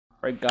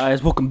Alright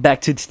guys, welcome back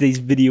to today's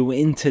video.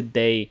 And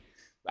today,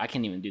 I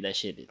can't even do that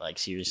shit like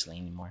seriously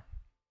anymore.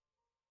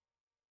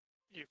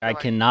 I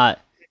cannot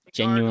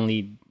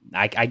genuinely,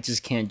 I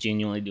just can't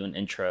genuinely do an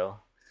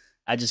intro.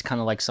 I just kind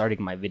of like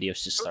starting my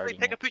videos, just starting.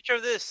 Take a picture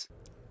of this.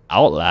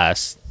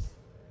 Outlast.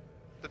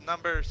 The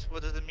numbers,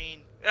 what does it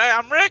mean? Hey,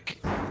 I'm Rick!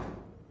 I'm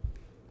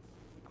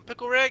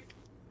Pickle Rick.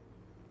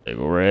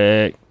 Pickle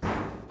Rick.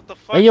 What the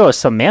fuck? Hey yo, it's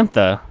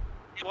Samantha.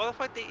 Hey, why the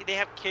fuck they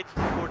have kids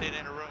recorded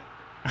in a room?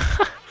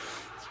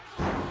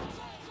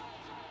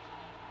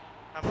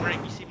 I'm Rick,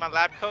 you see my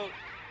lab coat?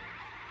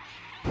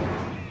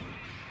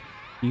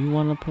 You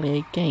wanna play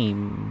a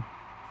game?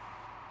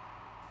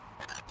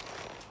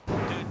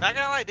 Dude, not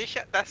gonna lie, this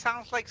shit, that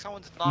sounds like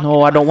someone's knocking.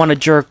 No, I don't want to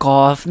jerk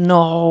off.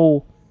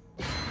 No.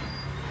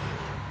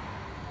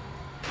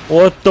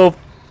 What the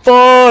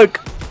fuck?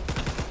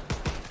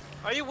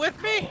 Are you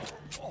with me?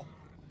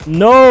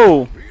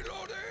 No.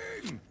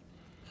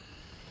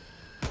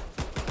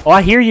 Oh,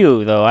 I hear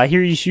you though. I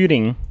hear you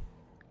shooting.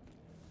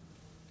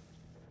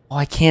 Oh,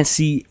 I can't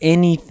see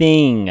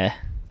anything.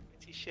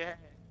 See shit.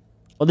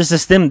 Oh, there's a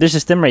stem. There's a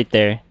stem right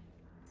there.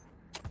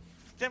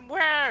 Then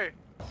where?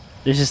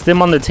 There's a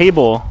stem on the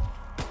table.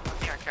 I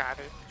think I got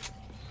it.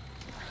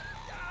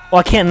 Oh,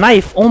 I can't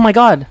knife. Oh my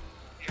god.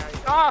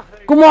 Oh,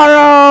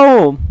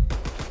 Kumaro!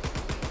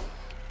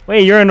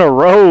 Wait, you're in a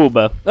robe.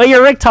 Oh,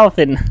 you're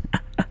Richtofen.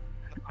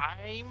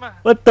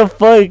 What the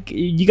fuck?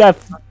 You got...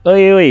 Oh,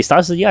 wait.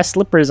 Stop. You got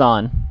slippers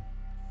on.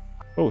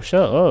 Oh,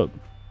 shut up.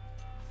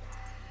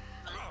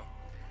 I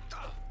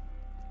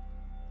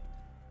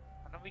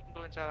know we can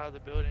go inside out of the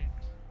building.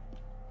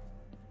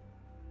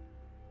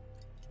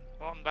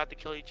 Well, I'm about to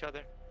kill each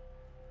other.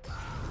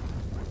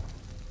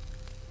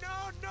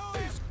 No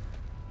noise!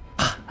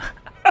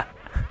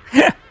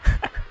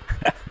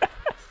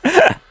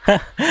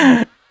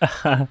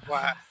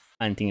 What?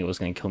 I didn't think it was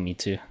gonna kill me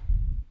too.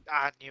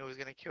 I knew it was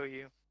gonna kill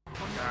you.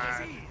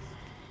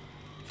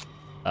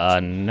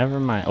 Never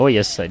mind. Oh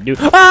yes, I do.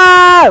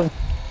 Ah! Oh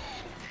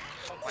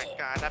my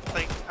god, I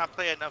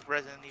play enough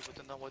Resident Evil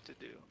to know what to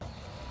do.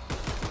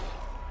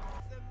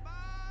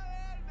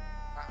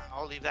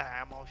 I'll leave that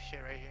ammo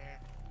shit right here.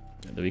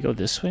 Do we go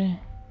this way?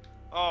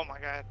 Oh my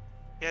god.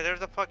 Yeah,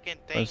 there's a fucking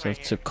thing Let's right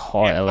have here. to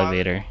call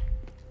elevator.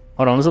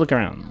 Hold on, let's look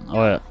around.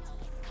 Oh yeah.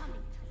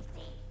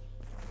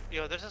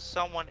 Yo, there's just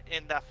someone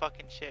in that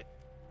fucking shit.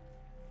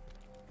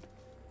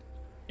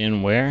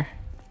 In where?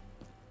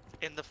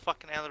 In the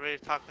fucking elevator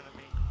talking to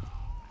me.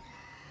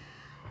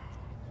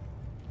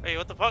 Hey,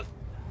 what the fuck?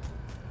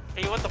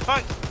 Hey, what the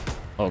fuck?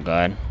 Oh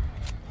god.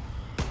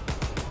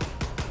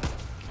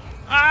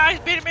 Ah,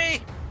 he's beating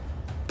me!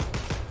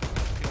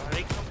 Yo, is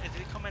he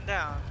coming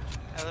down?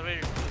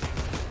 Elevator.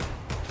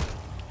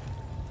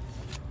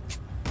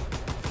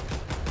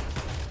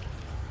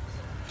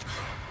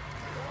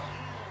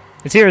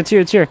 It's here, it's here,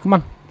 it's here. Come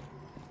on.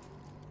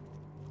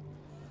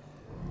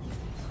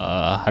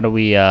 How do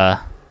we,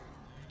 Ah!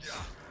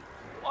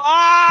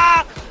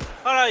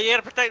 Hold on, you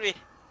gotta protect me.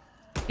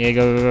 Yeah,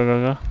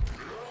 go.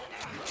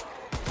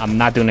 I'm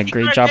not doing a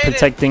great job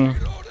protecting. We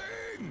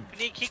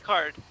need a key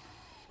card. Do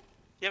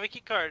you have a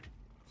key card?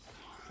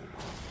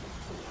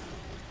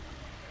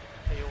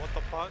 Hey, yo, what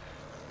the fuck?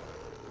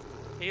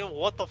 Hey, yo,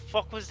 what the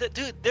fuck was that?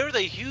 Dude, there was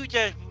a huge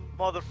ass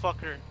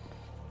motherfucker.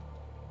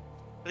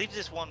 Leave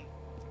this one.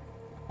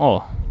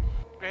 Oh.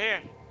 Right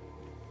here.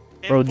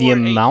 Bro, the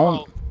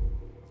amount...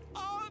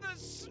 Oh, the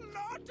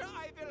slaughter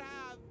I will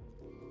have.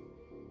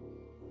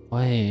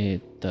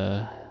 Wait,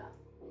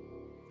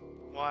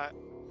 What?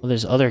 well,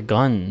 there's other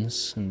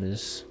guns in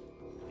this.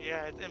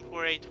 Yeah, it's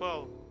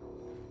M4A12.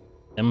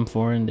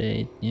 M4 and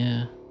 8,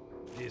 yeah.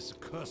 This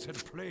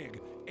cursed plague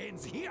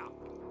ends here.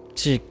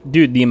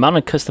 Dude, the amount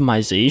of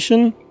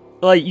customization?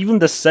 Like, even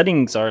the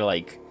settings are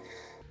like...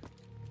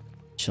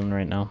 chilling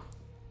right now.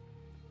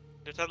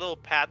 There's a little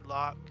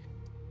padlock.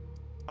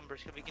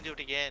 Numbers, we can do it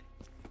again.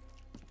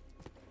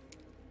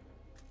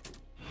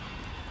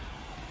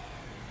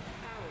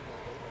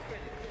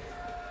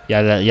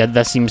 Yeah,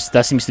 that seems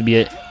to be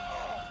it.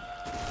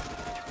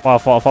 Wow,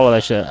 follow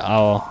that shit.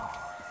 Oh.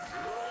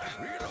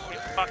 We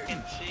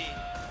fucking see.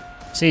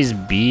 It says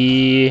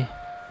B.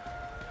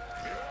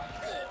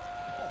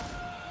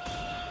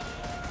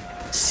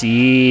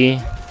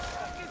 C.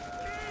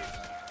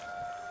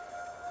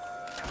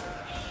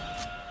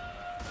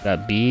 We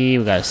got B,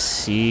 we got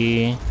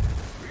C.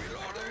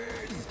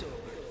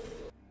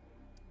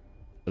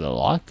 The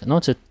lock? No,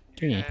 it's a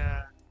 3.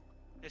 Yeah.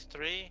 It's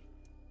 3?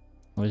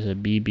 What is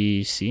it?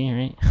 BBC,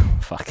 right?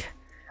 Fuck.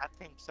 I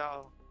think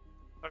so.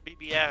 Or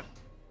BBF.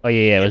 Oh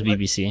yeah, it was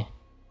BBC.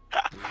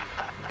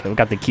 Okay, we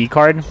got the key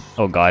card.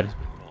 Oh god. Go.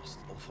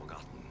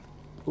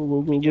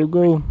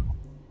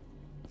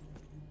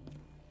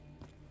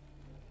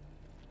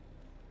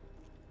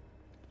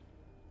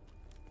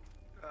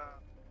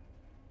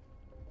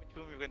 Which room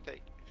are we gonna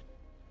take?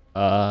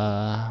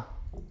 Oh,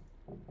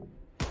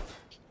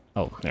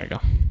 there we go.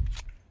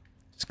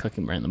 Just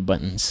clicking around the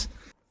buttons.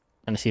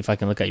 Trying to see if I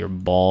can look at your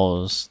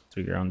balls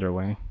through your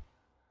underwear.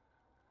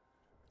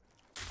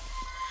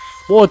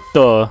 What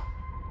the?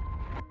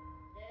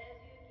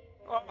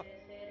 Oh.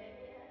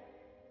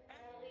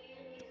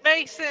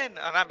 Mason!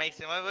 Oh, not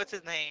Mason. What's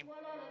his name?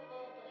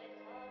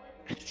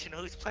 Do you know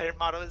whose player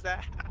motto is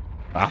that?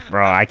 Oh,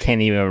 bro, I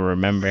can't even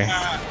remember.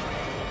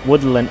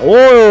 Woodland.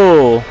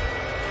 Oh!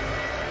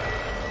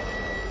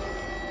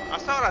 I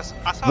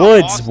saw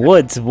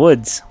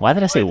Woods. Why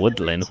did I say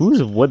Woodland?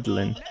 Who's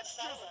Woodland?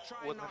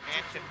 Woodland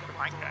Mansion for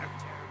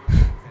Minecraft.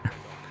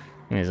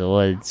 There's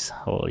Woods.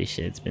 Holy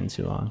shit, it's been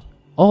too long.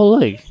 Oh,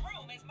 look.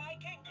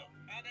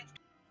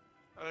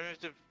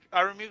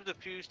 I removed the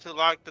fuse to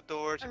lock the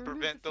doors and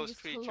prevent those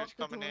creatures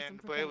coming in,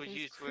 but it was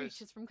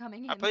useless.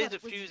 I placed the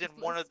fuse in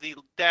one of the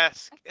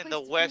desks in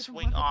the West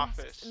Wing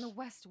office.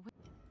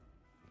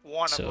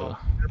 One of them.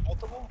 There are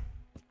multiple?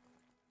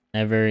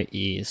 Never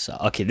is.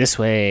 Okay, this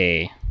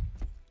way.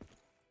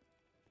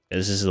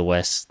 This is the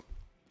west.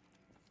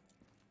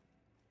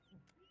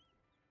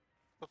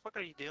 What the fuck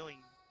are you doing?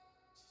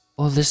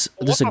 Oh, there's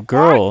a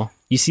girl. Fuck?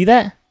 You see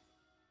that?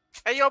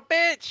 Hey, yo,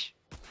 bitch!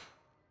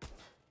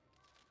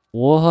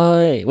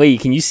 What?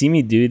 Wait, can you see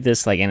me do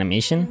this like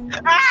animation?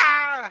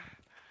 Ah!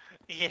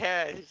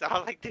 Yes, I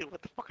was like, dude,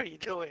 what the fuck are you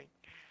doing?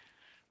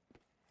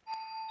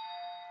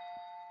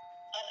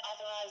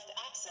 Unauthorized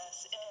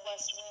access in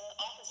West Wing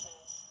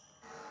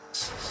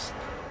offices.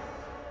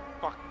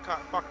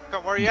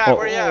 Fuck, where you at?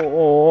 Where you at?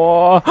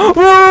 Oh,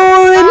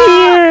 in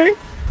here!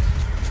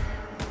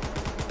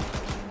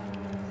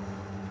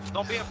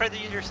 Don't be afraid to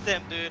use your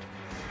stem, dude.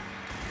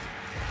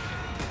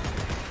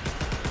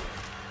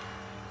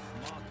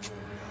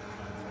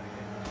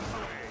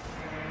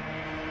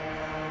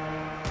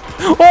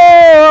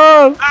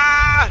 Oh!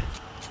 Ah!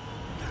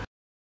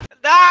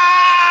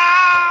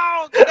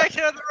 No!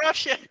 Connection of the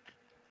Russian.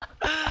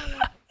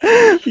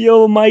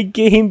 Yo, my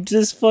game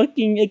just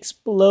fucking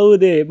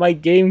exploded. My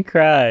game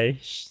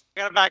crashed.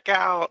 I gotta back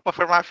out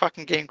before my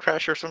fucking game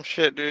crash or some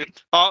shit,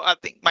 dude. Oh, I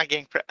think my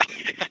game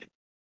crashed.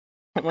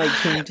 My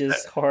game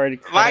just hard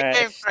crashed. My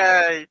game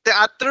crashed.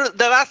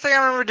 The last thing I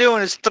remember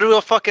doing is threw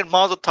a fucking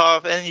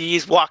Molotov and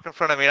he's walking in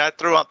front of me and I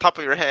threw on top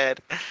of your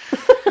head.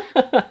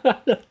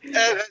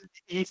 And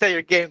he said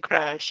your game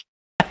crashed.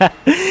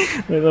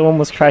 They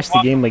almost crashed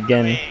the game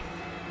again.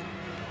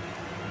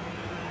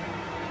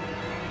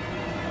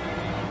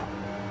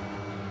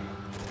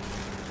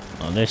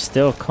 Oh, they're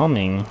still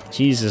coming.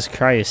 Jesus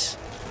Christ.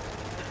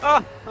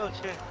 Oh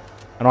shit.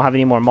 I don't have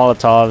any more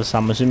Molotovs.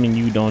 I'm assuming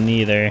you don't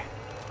either.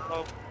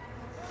 Oh.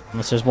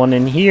 Unless there's one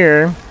in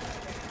here.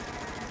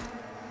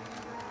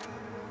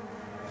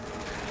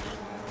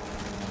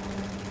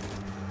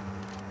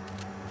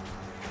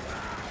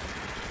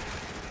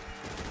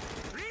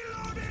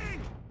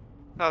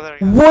 Oh, there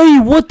you go. Wait,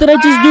 what did I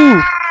just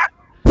do?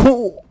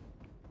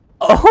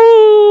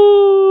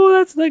 Oh,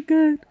 that's not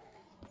good.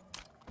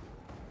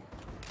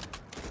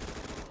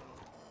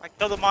 I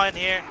killed them all in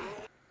here.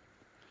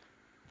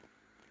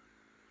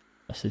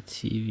 That's a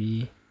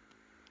TV.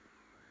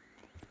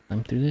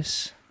 I'm through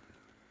this.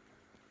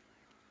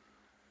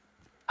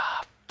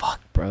 Ah,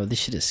 fuck, bro. This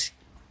shit is.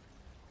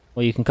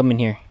 Well, you can come in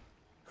here.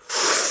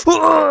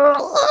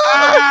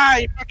 Ah,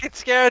 you fucking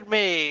scared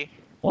me.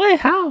 What?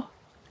 How?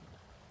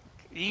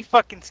 You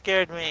fucking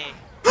scared me.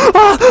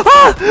 Oh,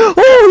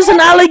 there's an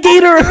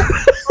alligator!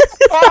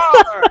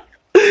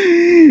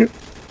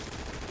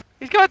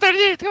 He's going 30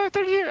 years, he's going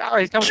 30 years. Oh,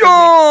 he's coming.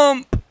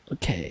 Jump!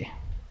 Okay.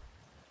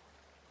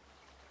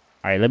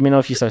 Alright, let me know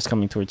if he starts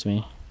coming towards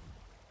me.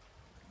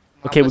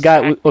 Okay, we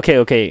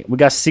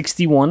got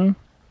 61.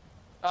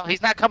 Oh,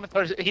 he's not coming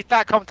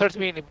towards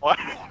me anymore.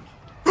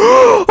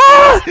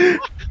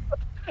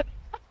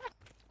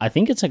 I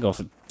think it's like a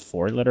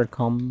 4-letter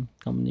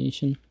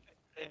combination.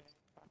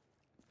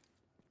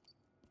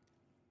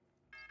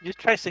 Just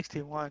try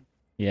 61.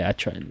 Yeah, I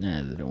tried.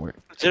 Nah, it didn't work.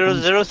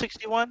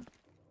 0061?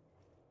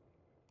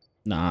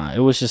 Nah, it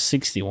was just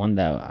 61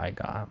 that I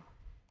got.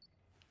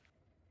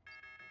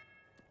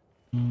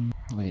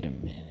 Wait a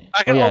minute.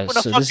 I can open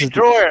a fucking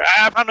drawer.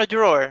 I found a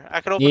drawer.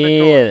 I can open a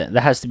drawer. Yeah,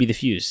 that has to be the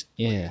fuse.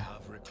 Yeah.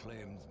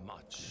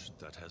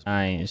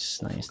 Nice.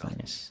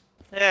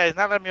 Yeah, it's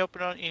not letting me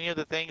open any of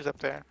the things up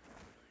there.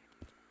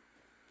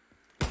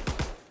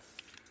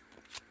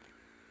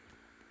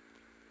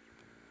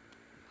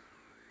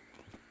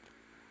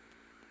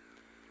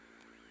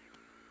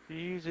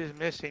 Fuse is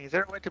missing. Is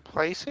there a way to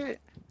place it?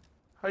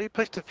 How do you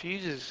place the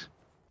fuses?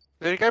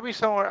 There gotta be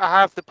somewhere I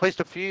have to place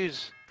the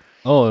fuse.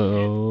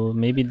 Oh,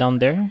 maybe down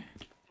there?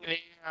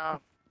 Yeah.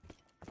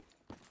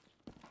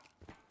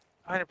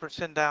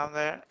 100% down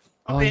there.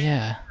 Oh,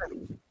 yeah.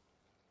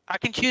 I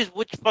can choose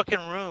which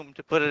fucking room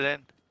to put it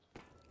in.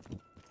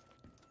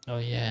 Oh,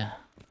 yeah.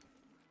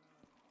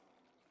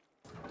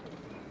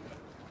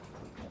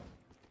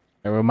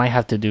 Or we might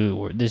have to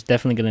do. There's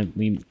definitely gonna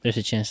be. There's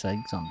a chance that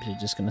zombies are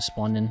just gonna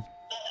spawn in.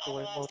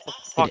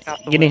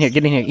 Get in here!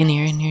 Get in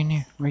here! In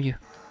here! Where are you?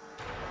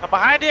 I'm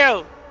behind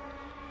you.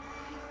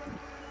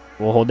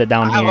 We'll hold it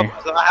down here.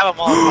 I have a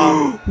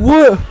Molotov.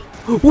 What?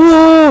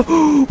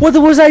 Whoa! What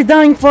was I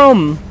dying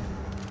from?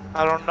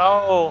 I don't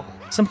know.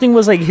 Something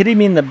was like hitting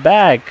me in the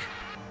back.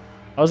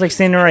 I was like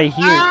standing right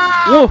here.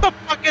 Ah, Whoa! what the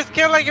fuck is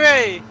killing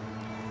me?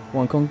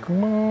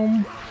 Come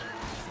on.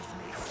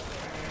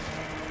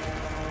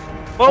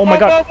 Oh my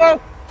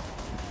god.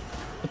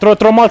 Throw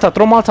Molotov,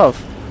 throw Molotov.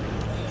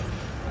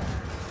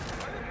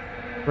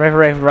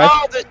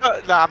 Right.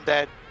 Oh, nah, I'm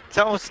dead.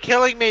 Someone's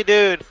killing me,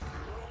 dude.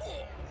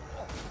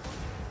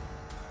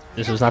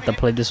 This was not the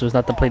play, this was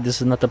not the play,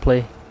 this is not the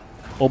play.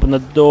 Open the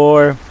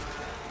door.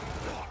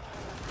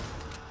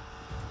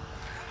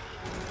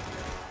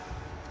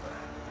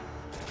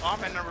 Oh,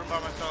 I'm in the room by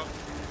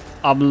myself.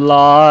 I'm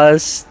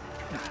lost.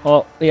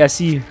 Oh, yeah, I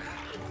see you.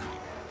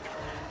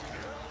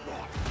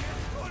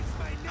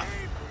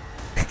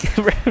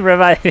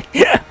 Revive me.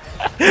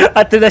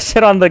 I threw that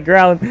shit on the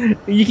ground.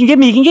 You can get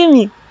me, you can get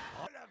me.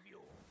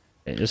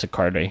 Hey, there's a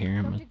card right here.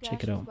 I'm gonna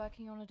check it out.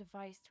 Working on a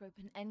device to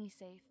open any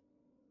safe.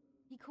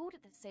 He called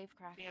it the safe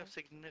cracker. Of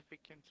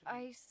significance.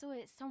 I saw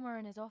it somewhere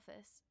in his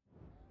office.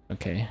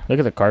 Okay, look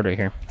at the card right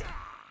here.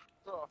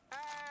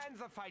 And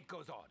the fight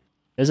goes on.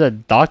 There's a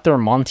Dr.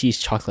 Monty's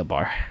chocolate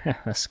bar.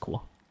 That's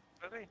cool.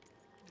 Really?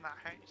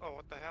 Nice. Oh,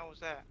 what the hell was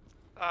that?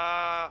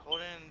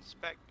 Hold in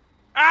spec.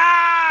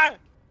 Ah!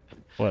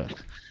 What?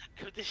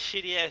 This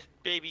shitty ass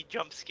baby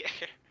jump scare.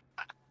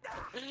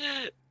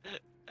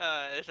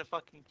 There's a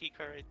fucking key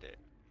card right there.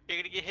 You're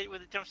gonna get hit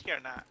with a jump scare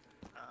or not?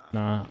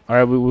 Nah.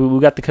 Alright, we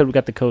got the code, we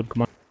got the code.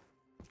 Come on.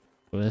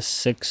 It was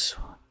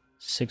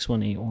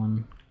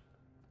 6181.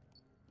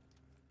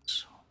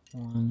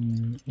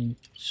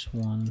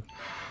 181.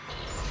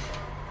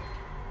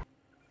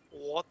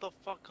 What the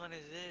fuck gun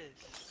is this?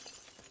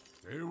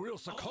 They will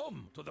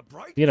succumb to the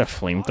bright. You get a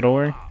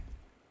flamethrower?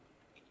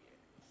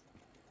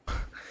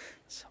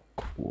 So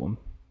cool.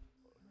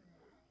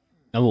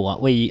 Oh,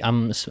 wait,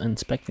 I'm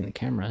inspecting the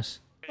cameras.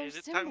 Is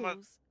it talking about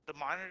the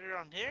monitor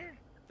on here?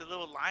 The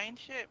little lion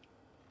ship?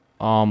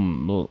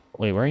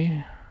 Wait, where are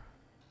you?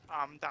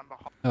 Down the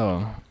hall.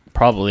 Oh,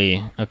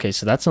 probably. Okay,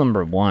 so that's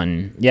number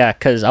 1. Yeah,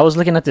 because I was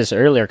looking at this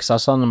earlier because I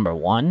saw number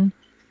 1.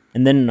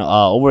 And then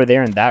over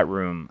there in that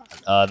room,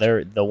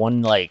 the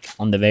one like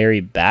on the very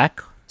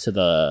back to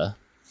the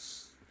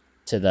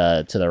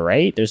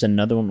right, there's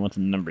another one with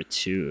number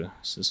 2.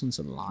 So this one's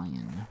a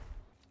lion.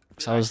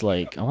 So I was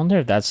like, I wonder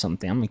if that's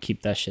something. I'm gonna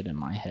keep that shit in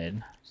my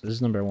head. So this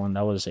is number 1.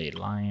 That was a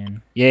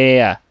lion.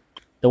 Yeah.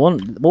 The one.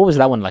 What was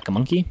that one? Like a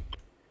monkey?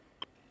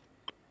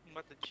 I'm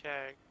about to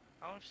check.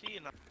 I don't see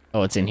enough.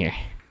 Oh, it's in here.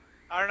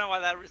 I don't know why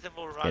that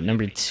resembles. Okay,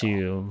 number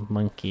 2,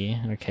 monkey.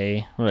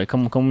 Okay. Alright,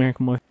 come here.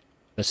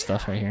 This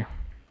stuff right here.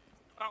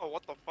 Oh,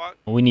 what the fuck?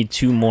 We need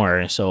 2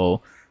 more.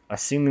 So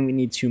assuming we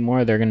need 2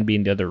 more, they're gonna be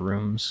in the other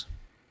rooms.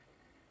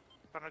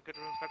 Find a good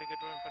room.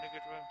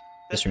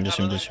 This room.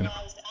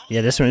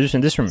 Yeah, this room.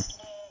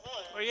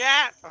 Where you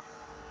at? Oh.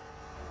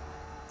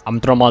 I'm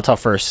gonna throw Molotov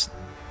first.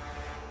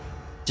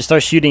 Just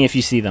start shooting if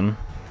you see them.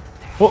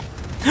 Oh.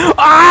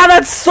 Ah,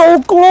 that's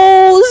so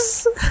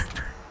close!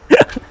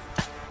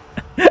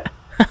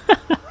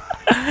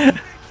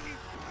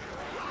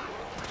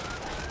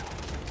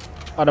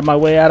 Out of my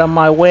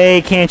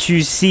way. Can't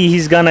you see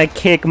he's gonna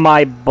kick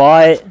my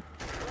butt?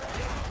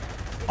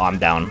 Oh, I'm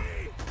down.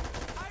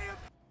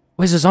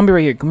 Where's the zombie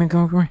right here? Come here.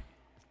 Where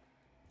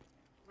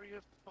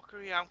you fucker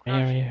are you? I'm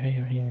crouching. Right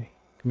here.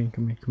 Come here.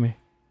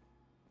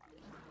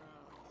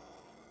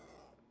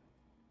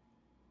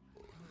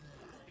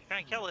 You're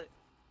trying to kill it.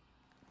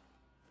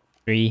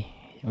 3.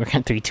 We're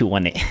gonna 3, 2,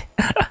 1 it.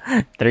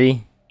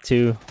 3,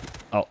 2.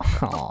 Oh.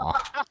 Aww.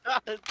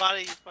 His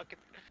body is fucking.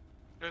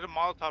 There's a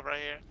Molotov right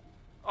here.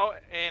 Oh,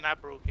 and I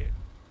broke it.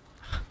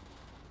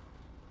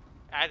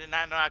 I did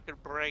not know I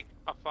could break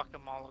a fucking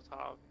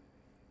Molotov.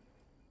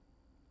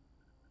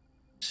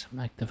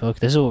 Smack the fuck.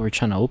 This is what we're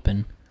trying to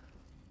open.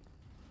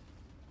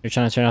 You're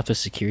trying to turn off the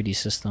security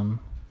system.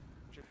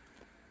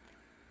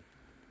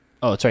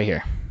 Oh, it's right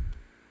here.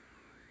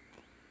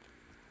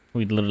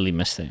 We literally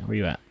missed it. Where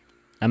you at?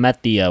 I'm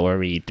at the where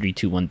we 3,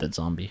 2, 1 that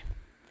zombie.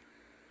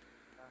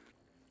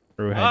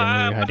 Where we're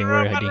hiding. Out of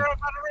room.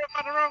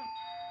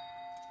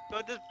 Go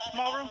to the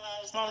small room.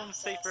 Small room is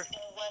safer.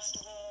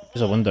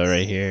 There's a window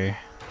right here.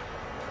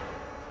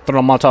 Throw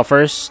a Molotov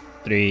first.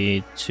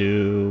 3,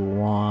 2,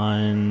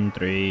 1.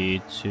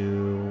 3,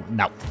 2.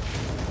 Now.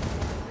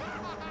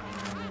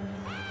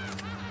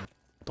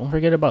 Don't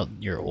forget about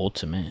your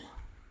ultimate.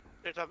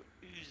 There's a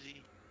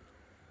Uzi.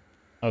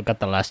 Oh, got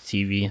the last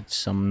TV.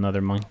 It's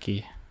another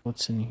monkey.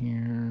 What's in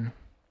here?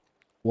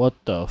 What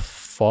the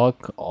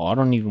fuck? Oh, I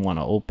don't even want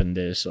to open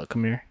this.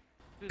 Come here.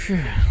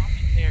 Dude,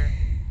 here.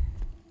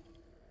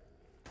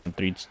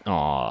 3.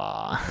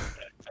 Aww.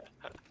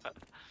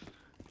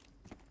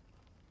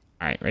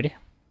 Alright, ready?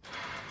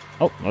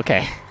 Oh,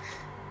 okay.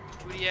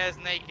 Booty ass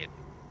naked.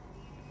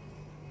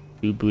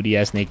 Two booty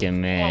ass naked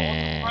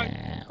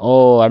man.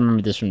 Oh, I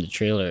remember this from the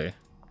trailer.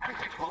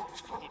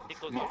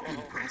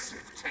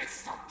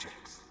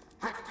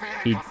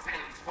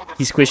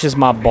 He squishes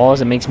my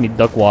balls and makes me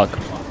duck walk.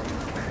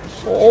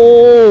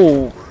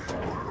 Oh!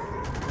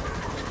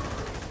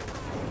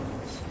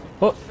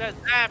 Oh.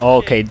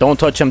 Okay, don't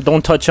touch him.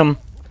 Don't touch him.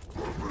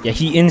 Yeah,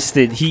 he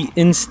insted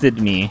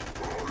me.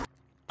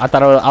 I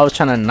thought I was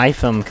trying to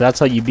knife him because that's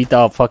how you beat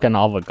out fucking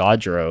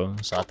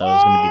Avogadro. So I thought it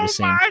was gonna be the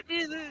same.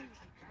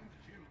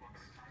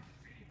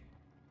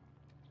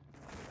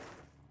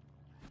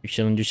 You're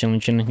chilling, you're chilling,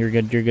 chilling. You're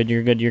good, you're good,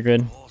 you're good, you're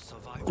good.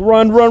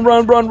 Run, run,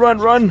 run, run, run,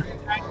 run!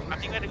 I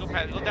think we gotta go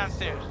past. Go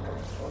downstairs.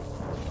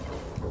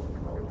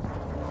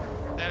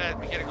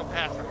 We gotta go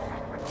past.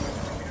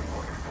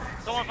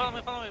 Someone follow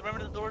me, follow me.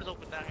 Remember the door's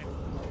open down here.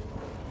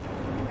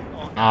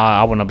 Oh,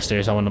 I went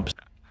upstairs, I went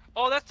upstairs.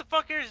 oh, that's the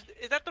fuckers.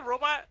 Is that the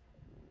robot?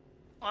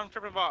 Oh, I'm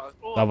tripping balls.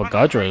 Oh,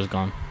 Avogadro is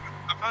gone.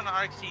 I found an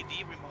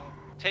RCD remote.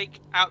 Take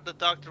out the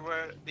doctor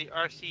where the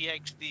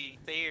RCXD.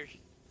 There.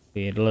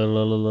 Wait,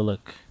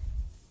 look.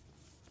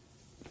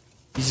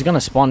 He's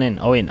gonna spawn in.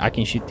 Oh wait, I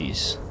can shoot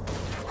these.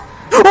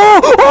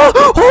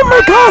 Oh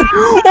my god!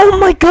 Oh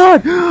my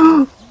god!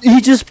 He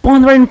just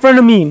spawned right in front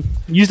of me.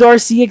 Use the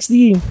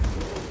RCXD.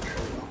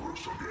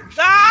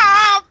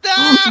 No!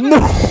 No!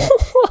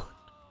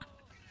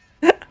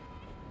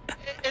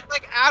 It's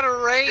like out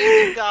of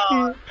range,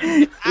 dog.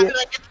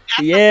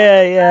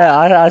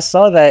 Yeah, I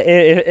saw that.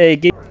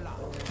 It gave...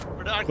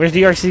 Where's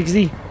the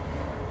RCXD?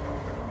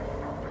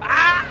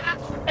 Ah!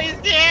 He's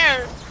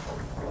there!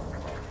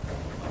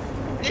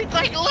 It's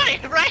like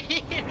right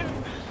here!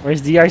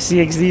 Where's the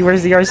RCXD?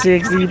 Where's the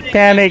RCXD?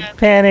 Panic,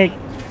 panic.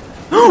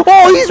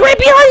 Oh, he's right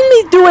behind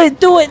me! Do it,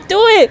 do it, do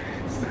it!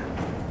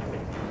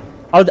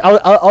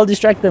 I'll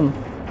distract them.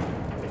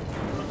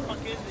 Where the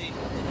fuck is he?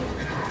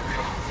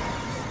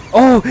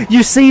 Oh,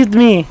 you saved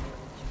me!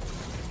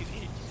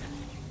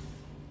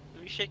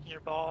 You're shaking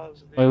your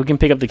balls. Wait, we can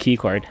pick up the key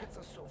card.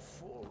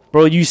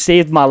 Bro, you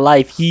saved my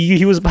life.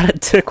 He was about to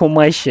tickle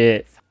my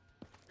shit.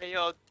 Hey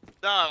yo,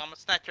 dog, I'm gonna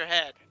snatch your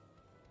head.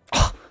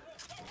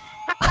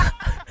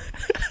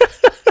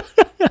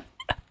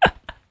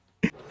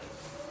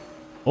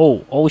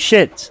 Oh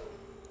shit.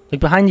 Look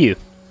behind you.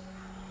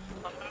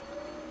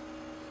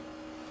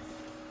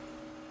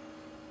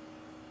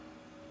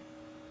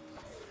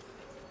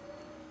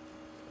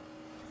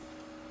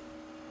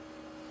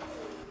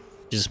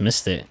 Just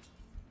missed it.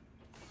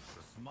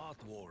 The smart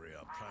warrior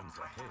plans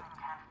ahead.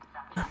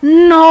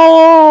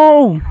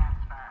 No!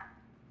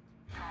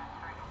 Go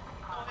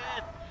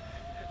ahead.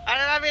 I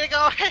did not mean to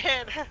go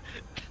ahead.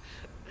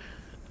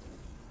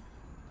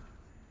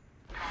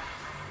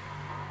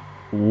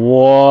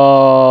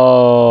 Whoa!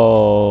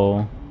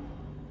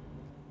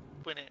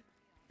 Win it.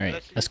 All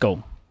right, let's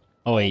go.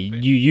 Oh wait,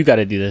 you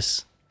gotta do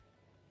this.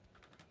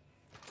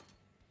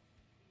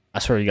 I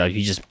swear to God,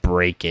 you just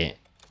break it.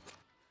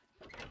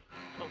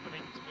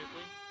 Opening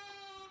smoothly.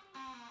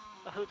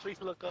 Oh,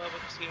 please look up.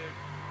 I'm scared.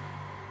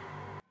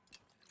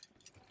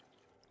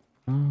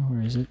 Oh,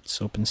 where is it? It's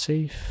open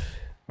safe.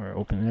 Or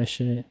open that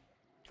shit.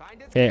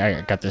 Okay, I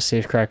got the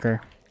safe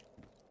cracker.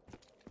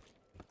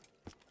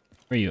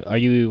 Where are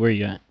you? Where are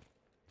you at?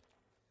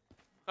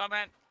 Come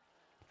in.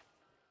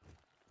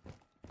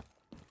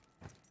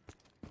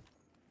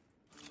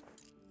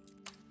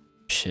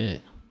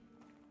 Shit.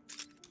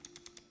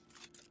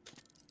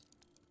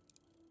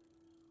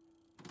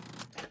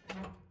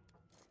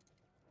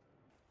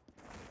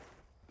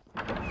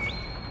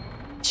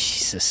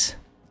 Jesus.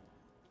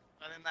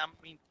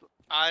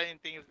 I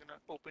didn't think it was gonna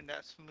open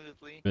that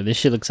smoothly. Bro, this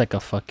shit looks like a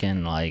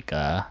fucking like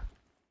got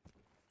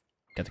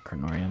the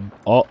chronorium.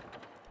 Oh.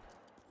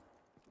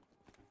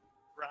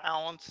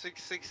 Round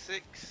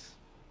 666.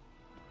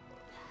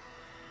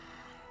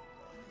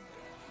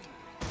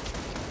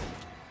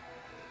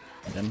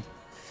 Them.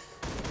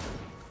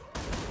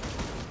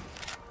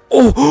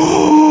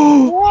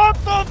 Oh! What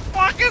the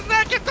fuck is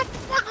that? Get the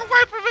fuck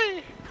away from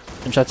me!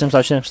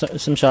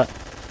 Some shot.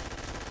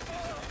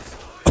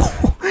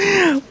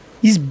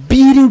 He's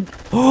beating.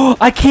 Oh,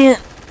 I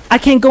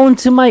can't go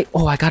into my.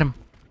 Oh, I got him.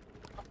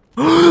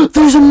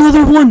 There's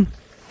another one.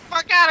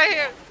 Fuck out of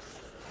here!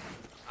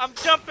 I'm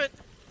jumping.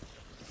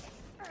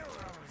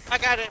 I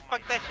got it.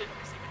 Fuck that shit.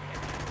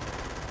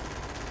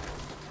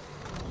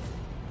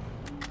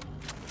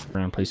 We're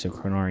gonna place a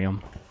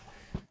chronorium.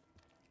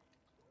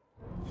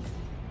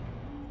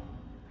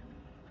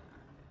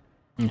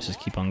 Let's just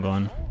keep on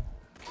going.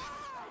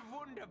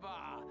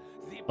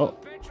 Oh,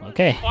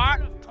 okay.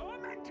 What?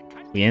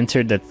 We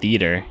entered the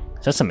theater.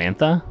 Is that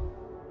Samantha?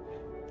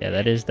 Yeah,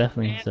 that is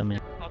definitely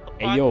Samantha.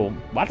 Hey yo,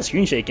 why the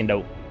screen shaking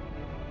though?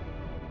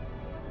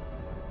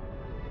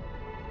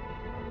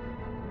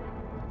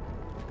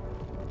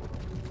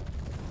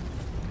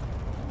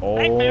 Oh.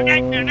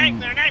 Nightmare.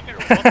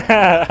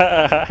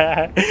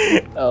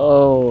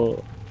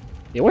 Oh.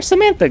 Yeah, where'd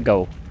Samantha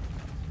go? What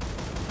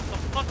the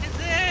fuck is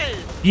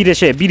this? Beat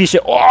his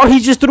shit. Oh, he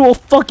just threw a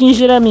fucking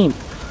shit at me.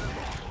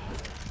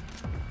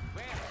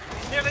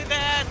 Nearly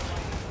dead.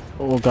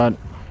 Oh god.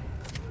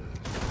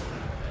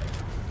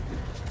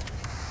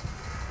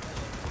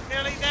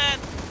 Nearly dead.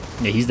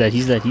 Yeah,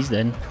 he's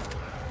dead.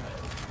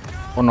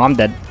 Oh no, I'm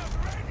dead.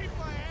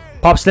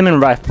 Pop stim and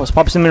revive.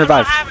 Pop stim and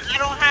revive. I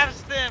don't have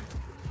stim.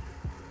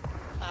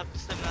 I have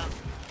stim now.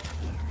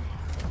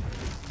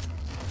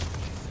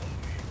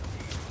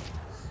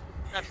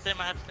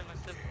 I have stim.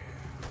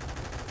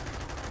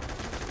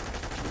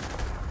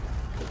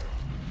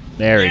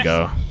 There we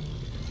go.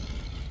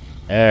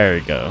 There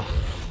we go.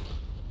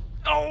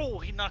 Oh,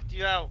 he knocked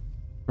you out.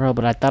 Bro,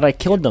 but I thought I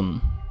killed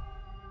him.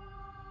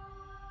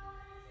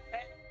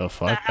 The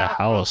fuck? The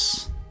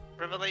house.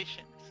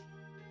 Revelations.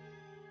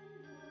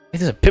 Hey,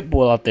 there's a pit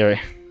bull out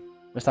there.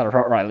 It's not a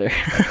Rottweiler.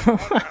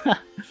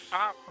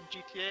 Top from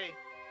GTA.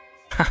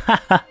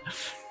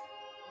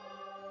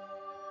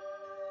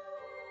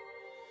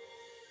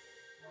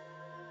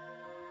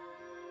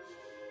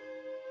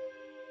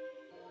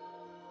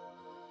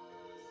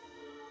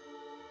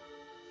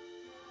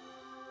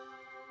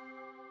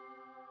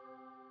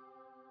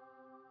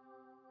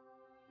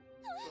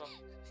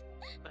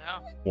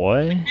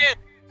 What? Help!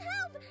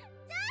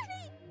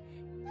 Daddy!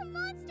 The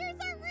monsters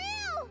are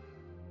real!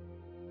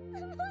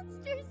 The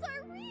monsters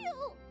are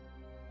real!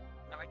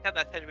 I like how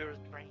that teddy bear was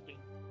drinking.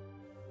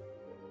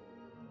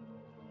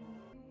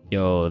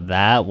 Yo,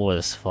 that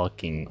was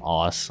fucking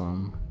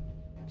awesome.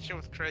 Shit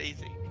was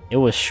crazy. It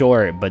was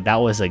short, but that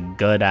was a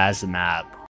good ass map.